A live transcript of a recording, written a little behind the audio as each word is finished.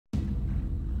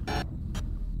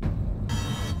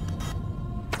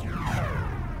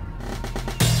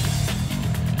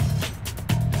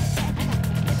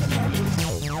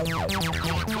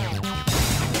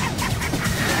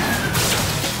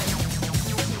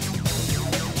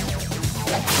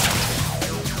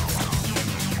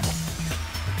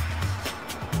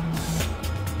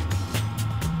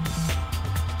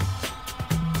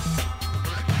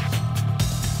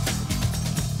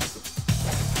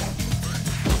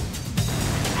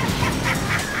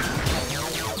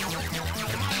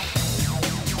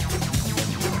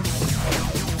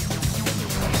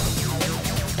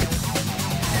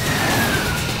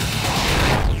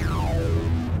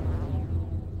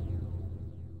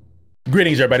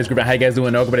Greetings, everybody. It's Griffin. How you guys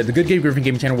doing? Welcome back to the Good Game Griffin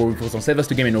Gaming Channel, where we focus on save us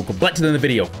to gaming. But to the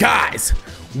video, guys,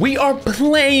 we are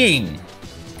playing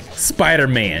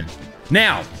Spider-Man.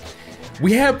 Now,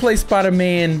 we have played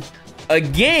Spider-Man a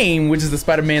game, which is the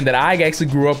Spider-Man that I actually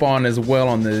grew up on as well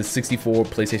on the 64,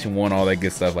 PlayStation 1, all that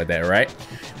good stuff like that, right?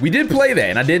 We did play that,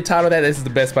 and I did title that this is the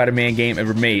best Spider-Man game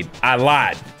ever made. I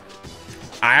lied.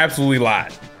 I absolutely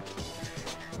lied.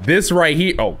 This right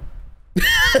here, oh.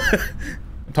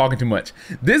 I'm talking too much.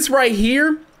 This right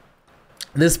here,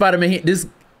 this Spider-Man,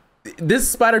 this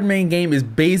Spider-Man game is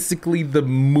basically the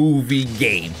movie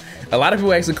game. A lot of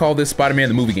people actually call this Spider-Man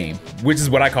the movie game, which is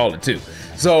what I call it too.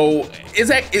 So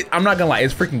I'm not gonna lie,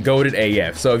 it's freaking goated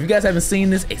AF. So if you guys haven't seen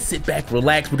this, hey, sit back,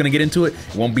 relax. We're gonna get into it.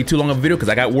 It won't be too long of a video because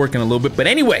I got work in a little bit. But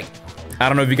anyway, I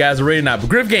don't know if you guys are ready or not,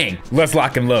 but Griff Gang, let's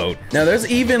lock and load. Now there's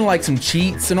even like some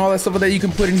cheats and all that stuff that you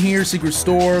can put in here, secret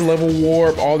store, level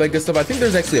warp, all that good stuff. I think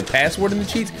there's actually a password in the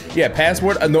cheats. Yeah,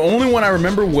 password. And the only one I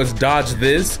remember was dodge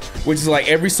this, which is like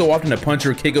every so often a punch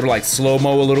or a kick go to like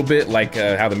slow-mo a little bit, like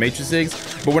how the Matrix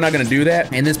is, but we're not gonna do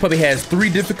that. And this puppy has 4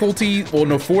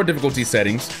 difficulty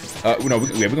settings. We're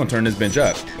gonna turn this bench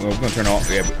up. We're gonna turn all,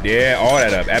 yeah, all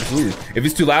that up, absolutely. If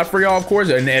it's too loud for y'all, of course,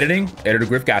 in editing, Editor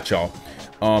Griff got y'all.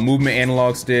 Movement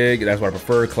analog stick, that's what I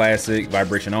prefer. Classic,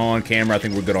 vibration on, camera, I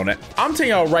think we're good on that. I'm telling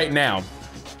y'all right now,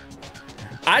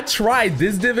 I tried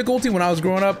this difficulty when I was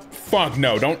growing up. Fuck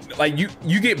no, don't, like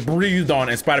you get breathed on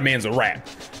and Spider-Man's a wrap.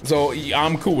 So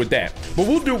I'm cool with that. But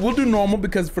we'll do normal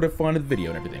because for the fun of the video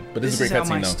and everything. But this is a great cutscene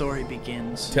though. This is how my story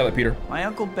begins. Tell it, Peter. My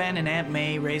Uncle Ben and Aunt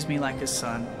May raised me like a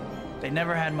son. They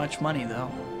never had much money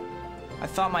though. I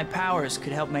thought my powers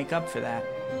could help make up for that.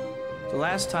 The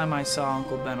last time I saw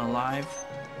Uncle Ben alive,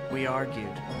 we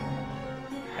argued.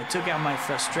 I took out my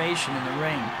frustration in the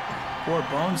ring. Poor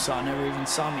Bonesaw never even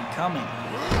saw me coming.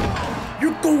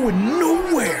 You're going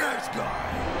nowhere!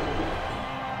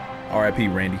 R.I.P.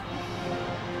 Randy.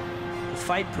 The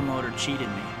fight promoter cheated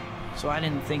me, so I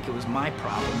didn't think it was my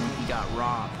problem when he got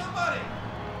robbed.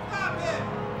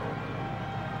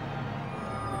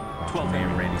 12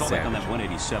 man, Randy call back on that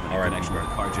 187 in connection with the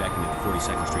carjacking at the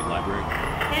 42nd Street Library.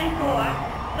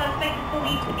 10-4. Suspect is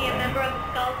believed to be a member of the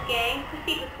Skull's gang.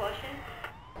 Proceed with caution.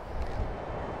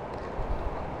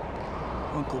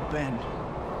 Uncle Ben.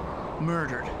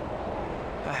 Murdered.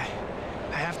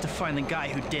 I have to find the guy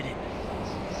who did it.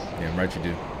 Damn right you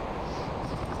do.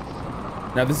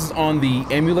 Now this is on the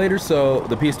emulator, so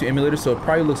the PS2 emulator, so it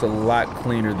probably looks a lot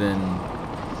cleaner than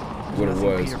what it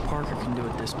was. Peter Parker can do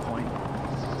at this point.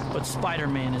 But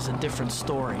Spider-Man is a different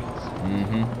story.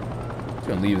 Mm-hmm. He's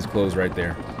gonna leave his clothes right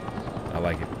there. I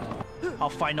like it. I'll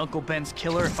find Uncle Ben's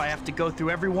killer if I have to go through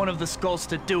every one of the skulls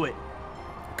to do it.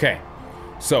 Okay,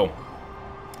 so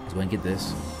let's go and get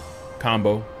this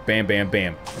combo. Bam, bam,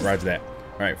 bam. Roger that.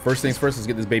 All right, first things first, let's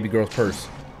get this baby girl's purse.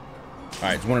 All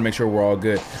right, just want to make sure we're all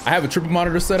good. I have a triple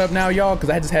monitor set up now, y'all, because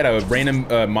I just had a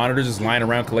random monitor just lying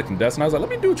around collecting dust, and I was like, let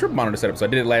me do a triple monitor setup. So I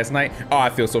did it last night. Oh, I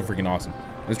feel so freaking awesome.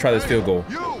 Let's try this field goal.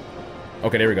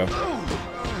 Okay, there we go.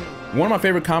 One of my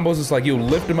favorite combos is like you'll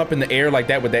lift him up in the air like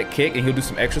that with that kick and he'll do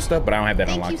some extra stuff, but I don't have that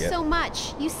unlocked yet. Thank you so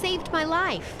much. You saved my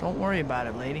life. Don't worry about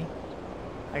it, lady.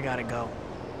 I gotta go.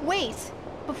 Wait,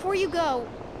 before you go,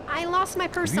 I lost my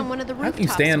purse on one of the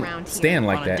rooftops around here. Stand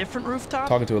like on that. A different rooftop?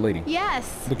 Talking to a lady. Yes.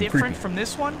 Looking different creepy. from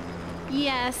this one?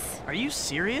 Yes. Are you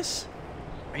serious?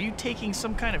 Are you taking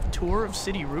some kind of tour of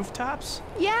city rooftops?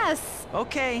 Yes.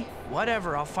 Okay,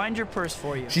 whatever. I'll find your purse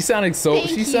for you. She sounded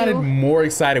sounded more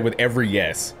excited with every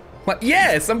yes. Like,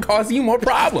 yes, I'm causing you more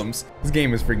problems. This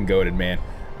game is freaking goated, man.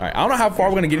 All right, I don't know how far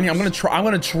we're gonna get in here. I'm gonna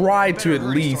try to at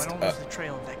least.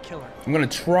 I'm gonna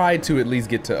try to at least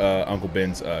get to Uncle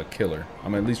Ben's killer.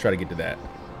 I'm gonna at least try to get to that.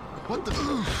 What the?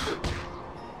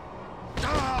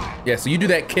 Yeah, so you do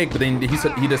that kick, but then he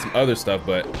does some other stuff.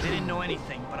 But they didn't know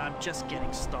anything, but I'm just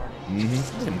getting started.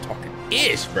 Mm-hmm. I'm talking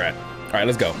ish, bruh. All right,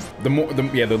 let's go.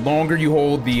 The longer you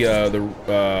hold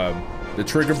the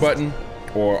trigger button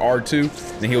or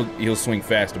R2, then he'll swing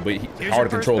faster, but hard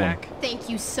to control him. Thank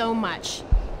you so much.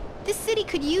 This city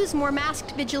could use more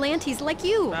masked vigilantes like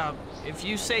you. If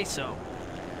you say so.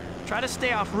 Try to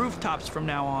stay off rooftops from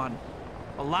now on.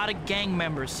 A lot of gang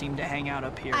members seem to hang out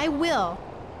up here. I will.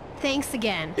 Thanks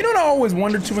again. You know what I always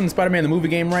wondered too in the Spider-Man the movie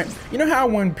game, right? You know how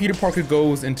when Peter Parker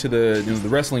goes into the the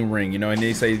wrestling ring, and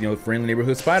they say friendly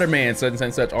neighborhood Spider-Man, such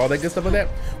and such, all that good stuff like that.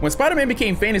 When Spider-Man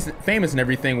became famous and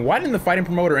everything, why didn't the fighting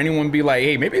promoter or anyone be like,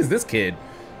 hey, maybe it's this kid?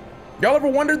 Y'all ever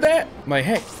wondered that? Like,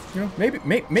 hey,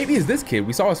 maybe it's this kid.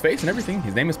 We saw his face and everything.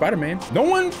 His name is Spider-Man. No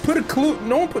one put 2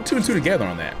 and 2 together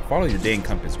on that. Follow your dang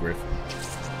compass, Griff.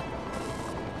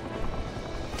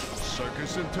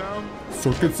 Circus in town?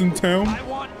 Circus in town? I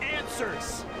want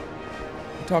answers.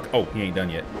 talk? Oh, he ain't done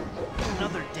yet.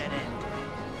 Another dead end.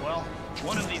 Well,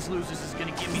 one of these losers is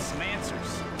gonna give me some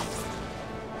answers.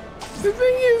 The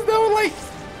thing is, though, like,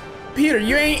 Peter,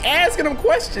 you ain't asking him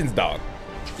questions, dog.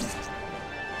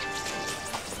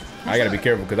 I gotta be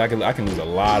careful because I can lose a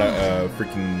lot of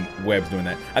freaking webs doing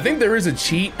that. I think there is a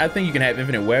cheat. I think you can have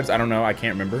infinite webs. I don't know. I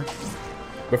can't remember.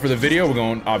 But for the video, we're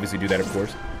going to obviously do that, of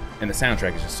course. And the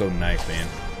soundtrack is just so nice, man.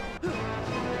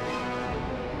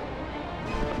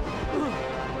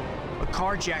 A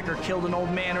carjacker killed an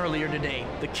old man earlier today.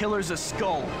 The killer's a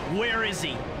skull. Where is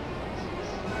he?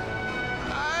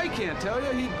 I can't tell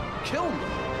you. He killed me.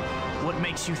 What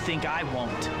makes you think I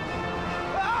won't?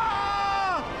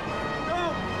 Ah!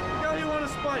 No! Got you on a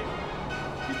spike.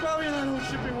 He's probably in that old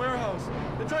shipping warehouse.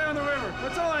 It's right on the river.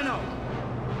 That's all I know.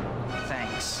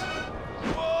 Thanks.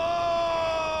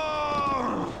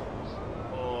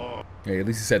 Hey, at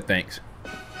least he said thanks.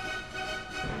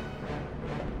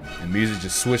 And music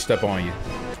just switched up on you.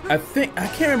 I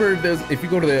can't remember if you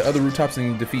go to the other rooftops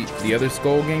and defeat the other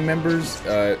Skull Gang members,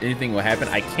 anything will happen.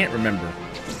 I can't remember.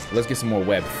 Let's get some more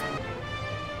web.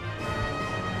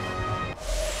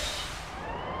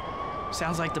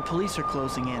 Sounds like the police are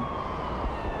closing in.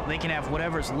 They can have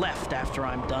whatever's left after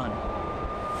I'm done.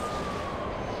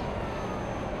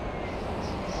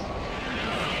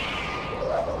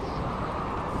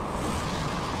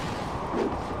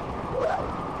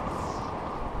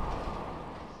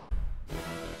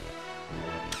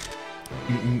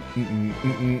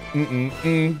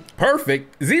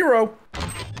 Perfect. 0.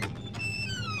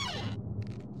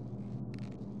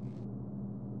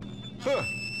 Huh.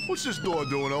 What's this door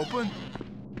doing open?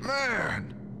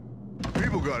 Man,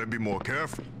 people gotta be more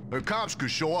careful. The cops could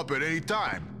show up at any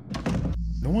time.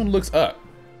 No one looks up.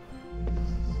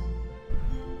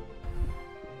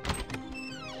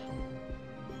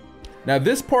 Now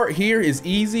this part here is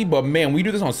easy, but man, we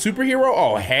do this on superhero?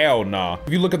 Oh hell nah.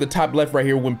 If you look at the top left right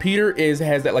here, when Peter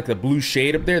has that like the blue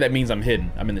shade up there, that means I'm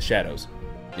hidden. I'm in the shadows.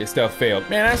 Your stealth failed.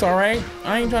 Man, that's all right.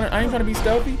 I ain't trying to be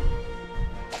stealthy.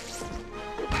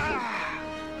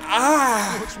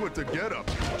 Ah! What's with the getup,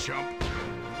 chump?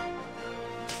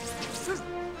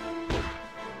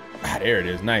 Ah, there it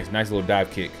is. Nice little dive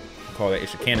kick. Call that.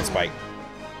 It's a cannon spike.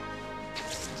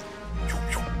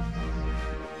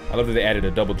 I love that they added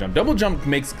a double jump. Double jump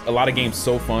makes a lot of games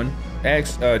so fun.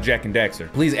 Ask Jack and Daxter.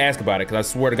 Please ask about it, because I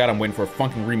swear to God I'm waiting for a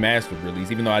fucking remastered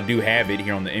release, even though I do have it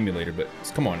here on the emulator, but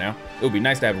come on now. It would be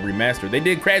nice to have a remaster. They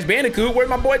did Crash Bandicoot. Where's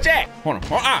my boy Jack? Hold on.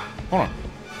 Hold on.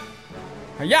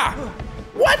 Yeah.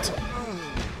 What?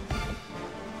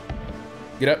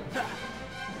 Get up.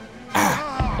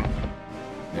 Ah.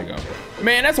 There you go.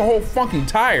 Man, that's a whole fucking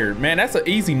tire. Man, that's an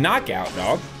easy knockout,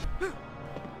 dog.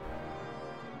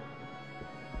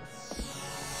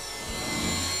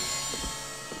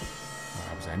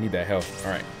 I need that health.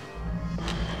 All right.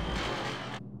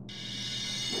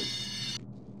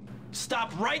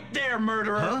 Stop right there,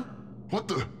 murderer! Huh? What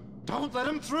the? Don't let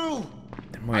him through.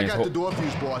 I got the door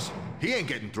fuse, boss. He ain't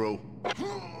getting through.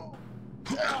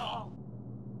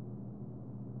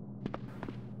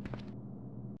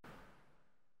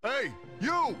 Hey,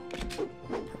 you!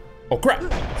 Oh crap!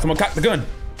 Someone cocked the gun.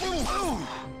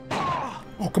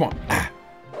 Oh come on! Ah.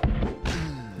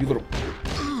 You little.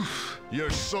 You're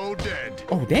so dead.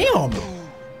 Oh damn!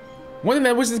 One thing that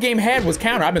I wish this game had was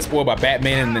counter. I've been spoiled by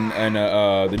Batman and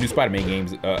the new Spider-Man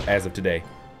games as of today.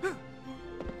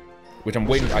 Which I'm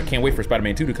waiting. I can't wait for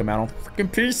Spider-Man 2 to come out on freaking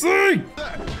PC.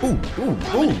 Ooh.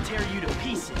 I'm gonna tear you to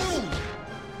pieces.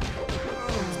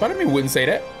 Spider-Man wouldn't say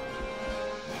that.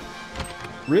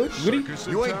 Really? Would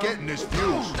he? You ain't getting this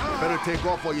fuse. Better take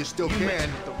off while you still can.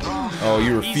 Oh,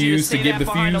 you refuse to give the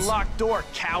behind fuse? a locked door,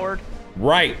 coward.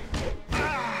 Right.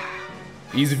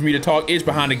 Easy for me to talk itch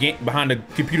behind the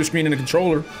computer screen and the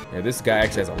controller. Yeah, this guy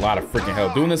actually has a lot of freaking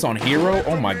health. Doing this on Hero,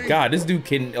 oh my God, this dude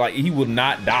can, like, he will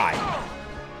not die.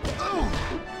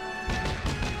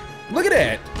 Look at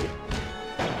that.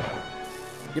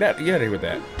 Get out of here with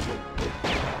that.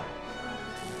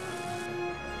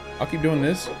 I'll keep doing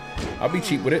this. I'll be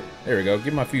cheap with it. There we go.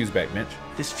 Give my fuse back, Mitch.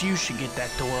 This fuse should get that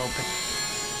door open.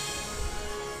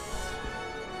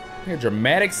 Yeah,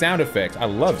 dramatic sound effects. I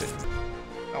love it.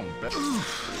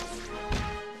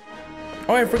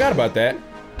 Oh, I forgot about that.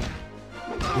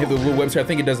 You have the little website. I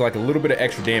think it does like a little bit of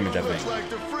extra damage, I think. Like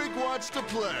the freak wants to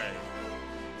play.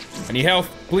 I need health,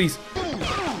 please.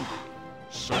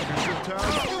 Circus in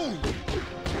town.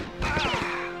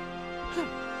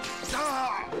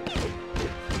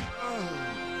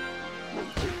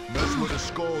 Mess with the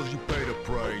skulls, you pay the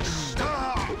price.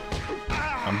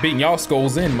 I'm beating y'all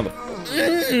skulls in, mother.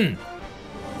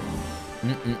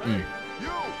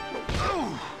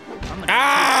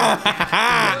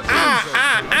 Ah!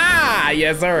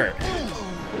 Yes, sir.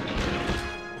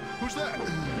 Who's that?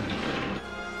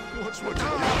 What's with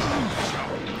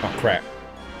Oh, crap.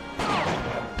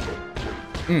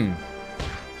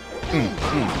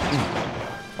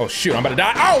 Oh, shoot, I'm about to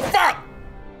die. Oh, fuck!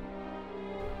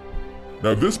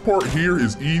 Now this part here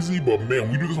is easy, but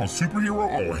man, we do this on superhero?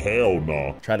 Oh, hell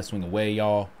no. Try to swing away,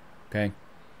 y'all, okay?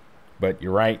 But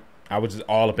you're right, I was just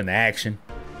all up in the action.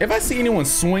 If I see anyone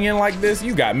swinging like this,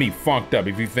 you got me funked up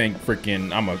if you think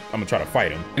freaking I'm gonna try to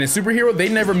fight him. In a superhero, they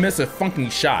never miss a funking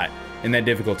shot in that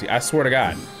difficulty, I swear to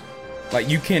God. Like,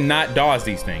 you cannot dodge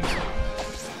these things.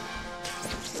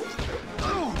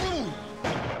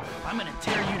 I'm gonna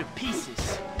tear you to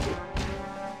pieces.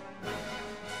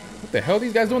 What the hell are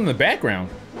these guys doing in the background?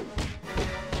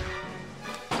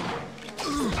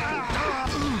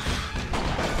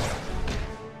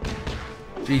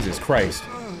 Jesus Christ.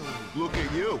 Look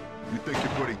at you. You think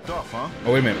you're pretty tough, huh?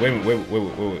 Oh, wait a minute, wait.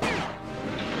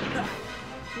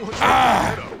 What's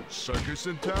circus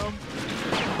in town?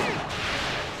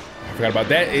 I forgot about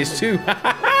that is too.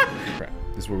 Crap.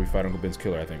 This is where we fight Uncle Ben's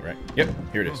killer, I think, right? Yep,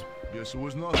 here it is. Guess it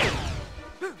was nothing.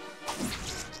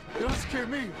 Don't scare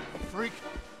me, freak.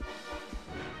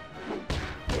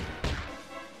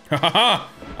 I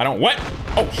don't what?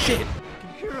 Oh shit. I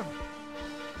can hear him.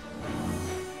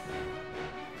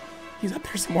 He's up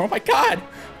there somewhere. Oh my God.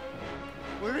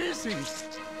 Where is he?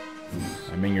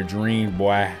 I'm in your dreams,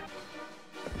 boy.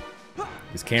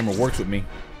 This camera works with me.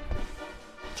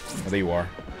 Oh, there you are.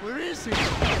 Where is he?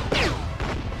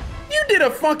 You did a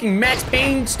fucking Max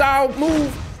Payne style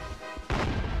move.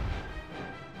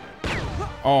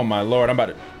 Oh my Lord, I'm about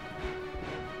to.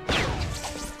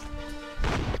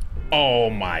 Oh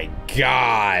my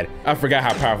God. I forgot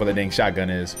how powerful that dang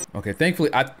shotgun is. Okay, thankfully,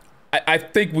 I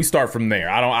think we start from there.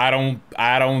 I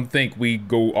don't think we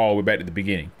go all the way back to the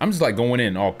beginning. I'm just like going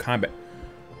in all combat.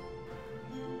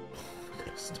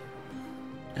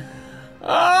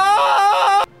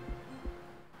 Ah!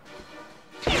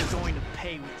 You're going to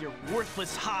pay with your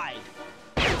worthless hide.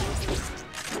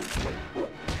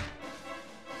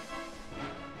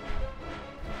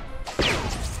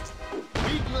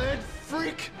 Meat-led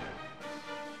freak.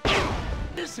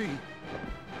 Where is he?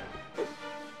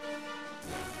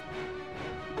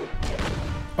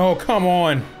 Oh, come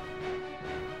on.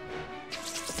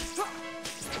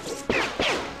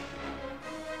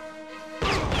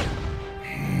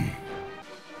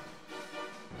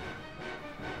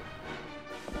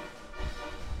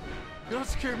 Don't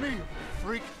scare me,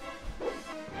 freak.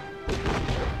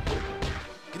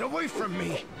 Get away from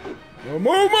me. Move,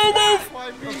 move, move.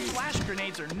 Why Those me? flash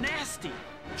grenades are nasty.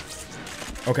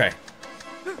 Okay.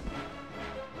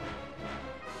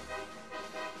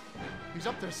 He's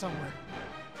up there somewhere.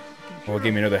 Oh, it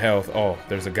gave me another health. Oh,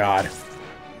 there's a god.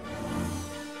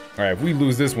 All right, if we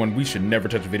lose this one, we should never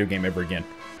touch a video game ever again.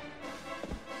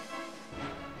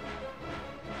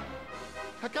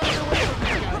 I gotta get away from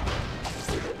this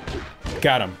guy.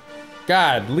 Got him.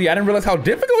 God, Lee, I didn't realize how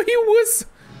difficult he was.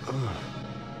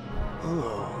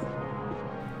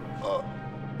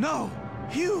 No,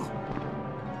 you.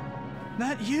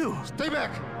 Not you. Stay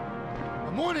back.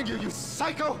 I'm warning you, you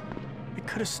psycho. I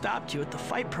could have stopped you at the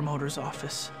fight promoter's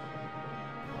office.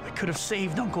 I could have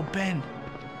saved Uncle Ben.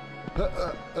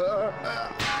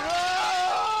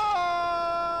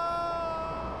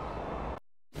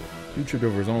 He tripped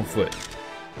over his own foot.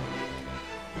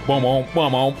 Boom, boom,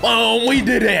 boom, boom, boom. We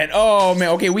did it. Oh, man.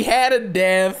 Okay, we had a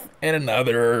death and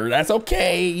another. That's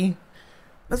okay.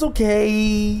 That's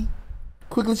okay.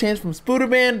 Quickly changed from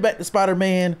Spider-Man back to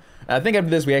Spider-Man. I think after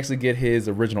this, we actually get his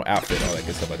original outfit, all that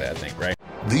good stuff like that, I think, right?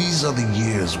 These are the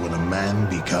years when a man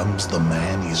becomes the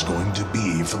man he's going to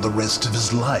be for the rest of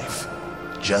his life.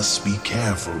 Just be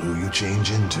careful who you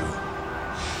change into.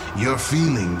 You're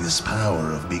feeling this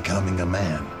power of becoming a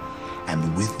man,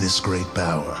 and with this great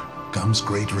power comes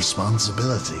great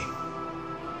responsibility.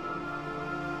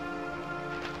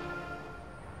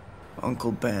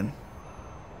 Uncle Ben.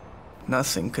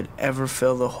 Nothing could ever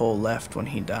fill the hole left when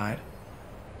he died.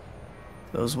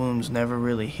 Those wounds never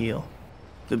really heal.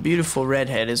 The beautiful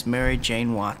redhead is Mary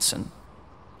Jane Watson.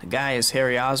 The guy is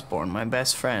Harry Osborn, my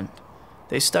best friend.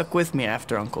 They stuck with me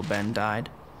after Uncle Ben died.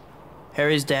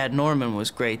 Harry's dad, Norman,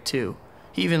 was great too.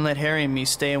 He even let Harry and me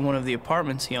stay in one of the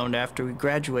apartments he owned after we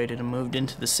graduated and moved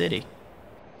into the city.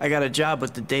 I got a job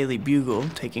with the Daily Bugle,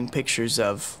 taking pictures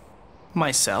of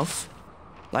myself.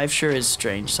 Life sure is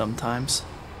strange sometimes.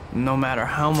 No matter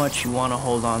how much you want to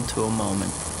hold on to a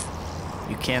moment,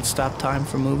 you can't stop time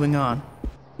from moving on.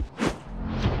 You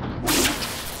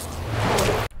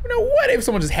know, what if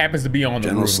someone just happens to be on the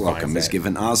General roof and finds Slocum has that?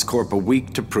 given Oscorp a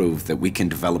week to prove that we can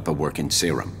develop a working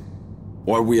serum.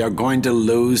 or we are going to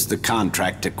lose the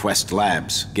contract to Quest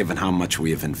Labs, given how much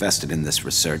we have invested in this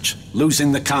research.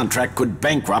 Losing the contract could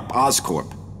bankrupt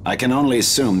Oscorp. I can only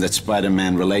assume that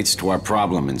Spider-Man relates to our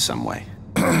problem in some way.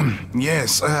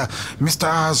 Yes, Mr.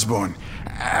 Osborn.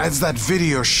 As that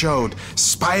video showed,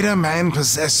 Spider-Man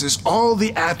possesses all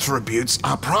the attributes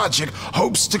our project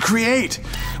hopes to create.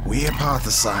 We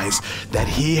hypothesize that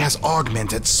he has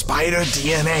augmented spider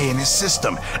DNA in his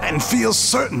system and feel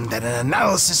certain that an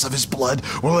analysis of his blood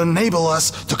will enable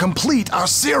us to complete our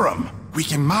serum. We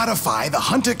can modify the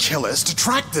hunter-killers to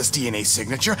track this DNA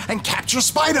signature and capture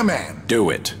Spider-Man. Do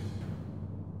it.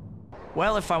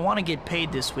 Well, if I want to get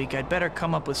paid this week, I'd better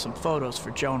come up with some photos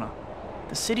for Jonah.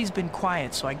 The city's been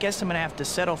quiet, so I guess I'm gonna have to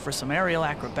settle for some aerial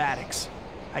acrobatics.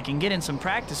 I can get in some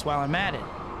practice while I'm at it.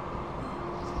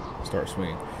 Start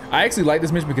swinging. I actually like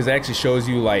this mission because it actually shows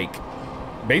you, like,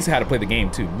 basically how to play the game,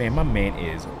 too. Man, my man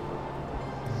is...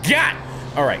 God!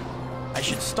 All right. I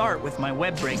should start with my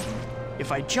web breaking.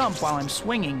 If I jump while I'm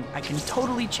swinging, I can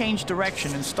totally change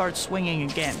direction and start swinging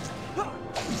again.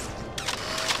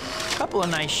 Couple of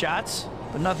nice shots,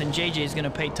 but nothing JJ's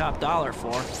gonna pay top dollar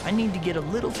for. I need to get a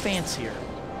little fancier.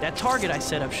 That target I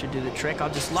set up should do the trick. I'll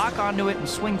just lock onto it and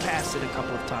swing past it a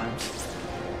couple of times.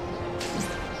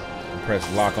 Press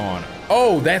lock on.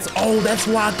 Oh, that's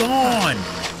lock on.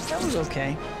 That was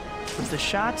okay, but the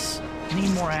shots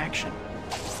need more action.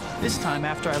 This time,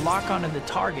 after I lock onto the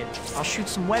target, I'll shoot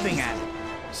some webbing at it.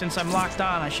 Since I'm locked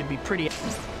on, I should be pretty...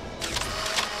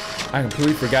 I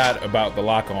completely forgot about the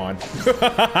lock on.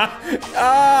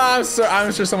 I'm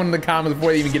sure someone in the comments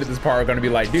before they even get to this part are gonna be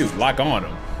like, dude, lock on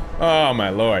him. Oh my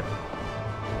lord.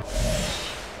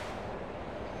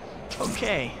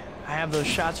 Okay, I have those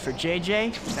shots for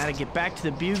JJ. Gotta get back to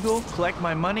the Bugle, collect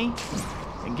my money,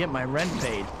 and get my rent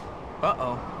paid.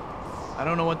 Uh-oh. I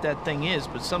don't know what that thing is,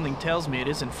 but something tells me it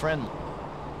isn't friendly.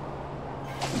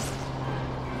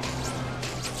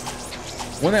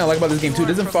 One thing I like about this game too, it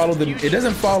doesn't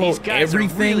follow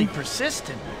everything. Really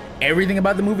persistent. Everything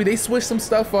about the movie. They switch some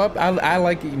stuff up. I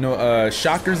like, you know,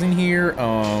 shockers in here,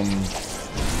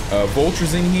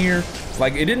 vultures in here.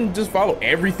 Like, it didn't just follow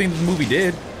everything the movie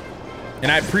did,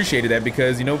 and I appreciated that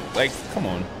because, you know, like, come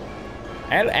on,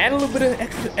 add a little bit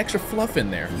of extra fluff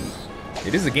in there.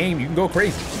 It is a game. You can go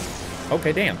crazy.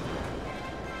 Okay, damn.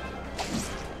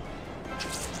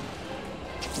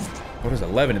 What is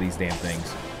 11 of these damn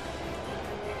things?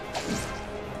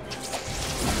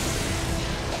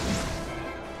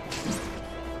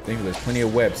 I think there's plenty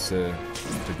of webs to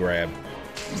grab.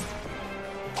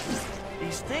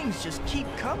 These things just keep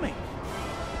coming.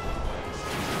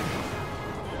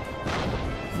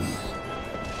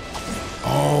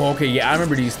 Oh, okay, yeah, I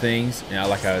remember these things. And I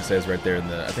like how it says right there in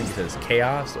the, I think it says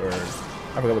chaos, or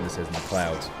I forgot what this says in the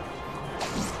clouds.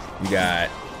 You got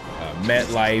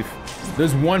MetLife.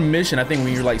 There's one mission, I think,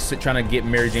 when you're like trying to get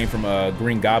Mary Jane from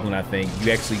Green Goblin, I think,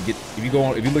 you actually get, if you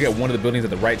look at one of the buildings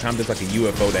at the right time, there's like a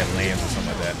UFO that lands or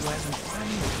something like that.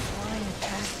 Flying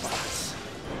attack bots.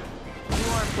 You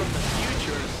are from the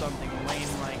future or something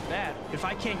lame like that. If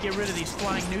I can't get rid of these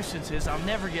flying nuisances, I'll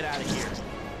never get out of here.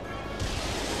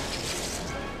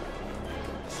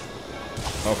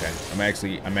 Okay, I'm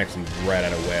actually right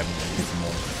out of web. I'm gonna get some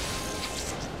more.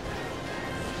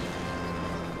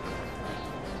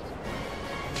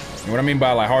 And what I mean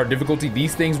by like hard difficulty,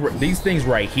 these things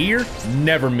right here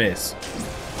never miss. I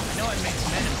know I made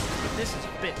some enemies, but this is a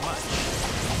bit much.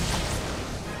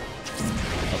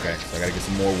 Okay, so I gotta get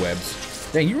some more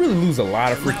webs. Dang, you really lose a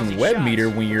lot of freaking web meter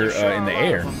when you're in the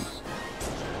air.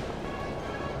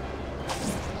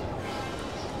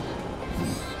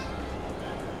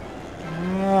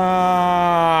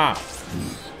 All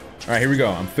right, here we go.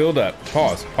 I'm filled up.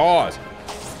 Pause. Pause.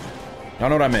 Y'all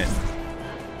know what I meant.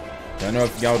 I know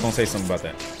if y'all gonna say something about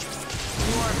that.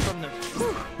 You are from the...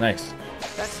 Nice.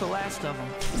 That's the last of them.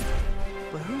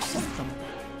 But who sent them?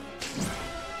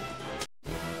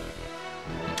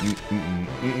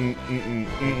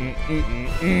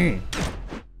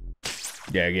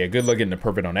 Yeah, good luck getting the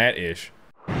perfect on that ish.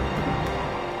 Oh,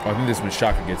 I think this is when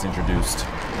Shocker gets introduced.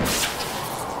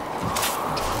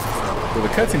 So the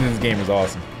cutscene in this game is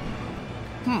awesome.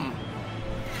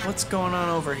 What's going on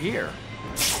over here?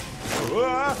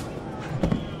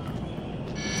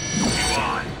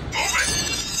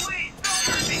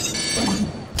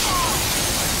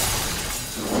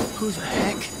 Who the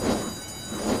heck?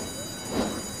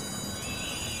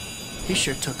 He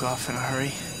sure took off in a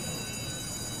hurry.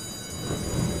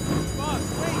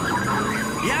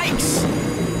 Yikes!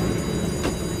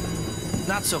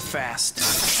 Not so fast.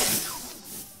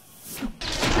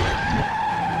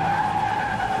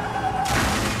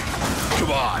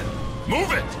 Come on,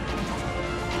 move it!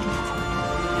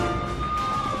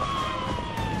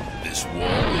 This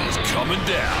wall is coming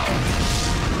down.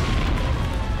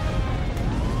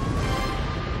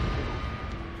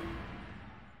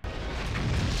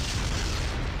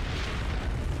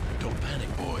 Don't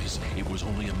panic, boys. It was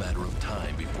only a matter of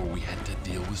time before we had to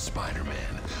deal with Spider-Man.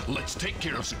 Let's take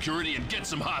care of security and get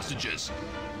some hostages.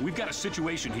 We've got a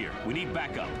situation here. We need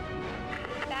backup.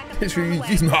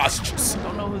 These hostages.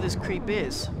 Don't know who this creep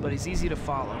is, but he's easy to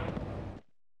follow.